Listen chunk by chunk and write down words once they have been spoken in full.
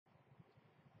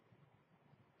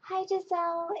Hi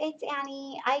Giselle, it's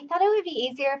Annie. I thought it would be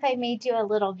easier if I made you a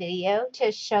little video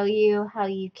to show you how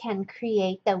you can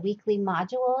create the weekly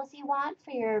modules you want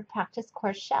for your practice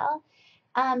course shell.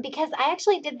 Because I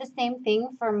actually did the same thing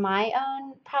for my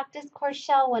own practice course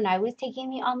shell when I was taking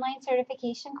the online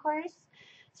certification course.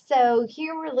 So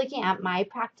here we're looking at my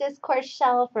practice course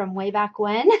shell from way back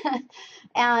when.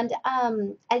 And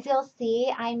as you'll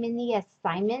see, I'm in the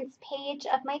assignments page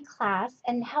of my class.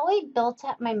 And how I built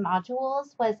up my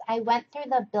modules was I went through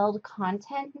the build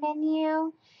content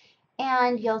menu,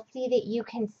 and you'll see that you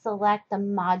can select the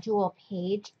module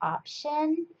page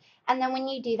option. And then when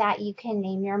you do that, you can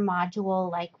name your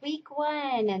module like week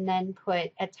 1 and then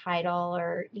put a title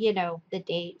or, the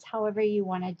dates, however you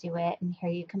want to do it. And here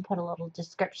you can put a little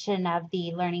description of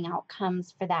the learning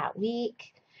outcomes for that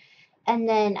week. And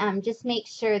then just make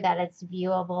sure that it's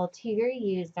viewable to your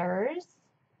users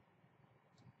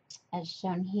as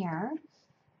shown here.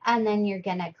 And then you're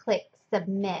going to click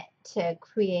submit to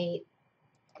create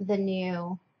the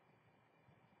new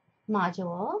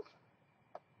module.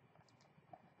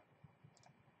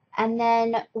 And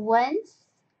then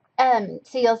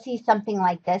so you'll see something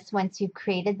like this once you've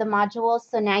created the module.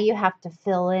 So now you have to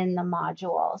fill in the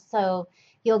module. So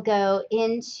you'll go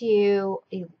you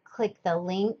click the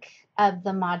link of the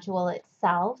module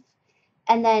itself.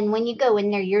 And then when you go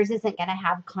in there, yours isn't going to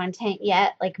have content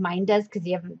yet like mine does because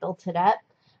you haven't built it up.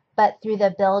 But through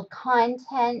the build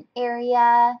content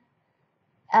area,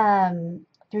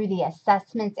 through the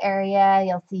assessments area,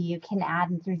 you'll see you can add,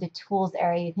 and through the tools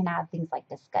area, you can add things like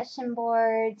discussion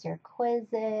boards, your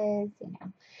quizzes.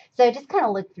 So just kind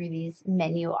of look through these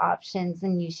menu options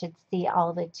and you should see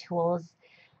all the tools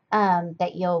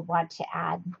that you'll want to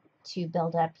add to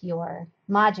build up your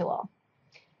module.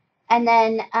 And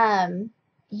then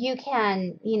you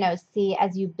can, see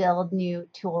as you build new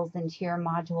tools into your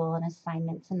module and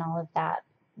assignments and all of that,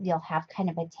 you'll have kind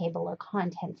of a table of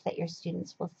contents that your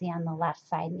students will see on the left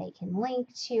side, and they can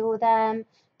link to them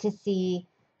to see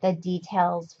the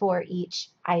details for each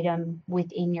item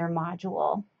within your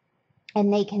module.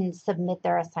 And they can submit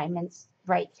their assignments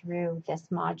right through this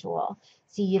module.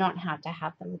 So you don't have to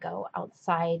have them go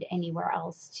outside anywhere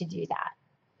else to do that.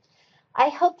 I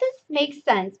hope this makes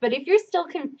sense, but if you're still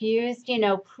confused,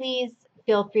 please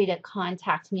feel free to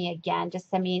contact me again. Just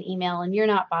send me an email, and you're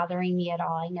not bothering me at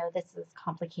all. I know this is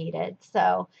complicated,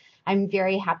 so I'm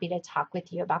very happy to talk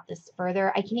with you about this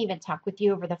further. I can even talk with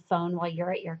you over the phone while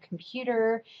you're at your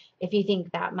computer if you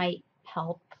think that might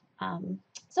help.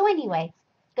 So anyway,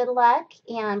 good luck,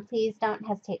 and please don't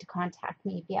hesitate to contact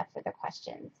me if you have further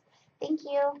questions. Thank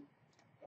you.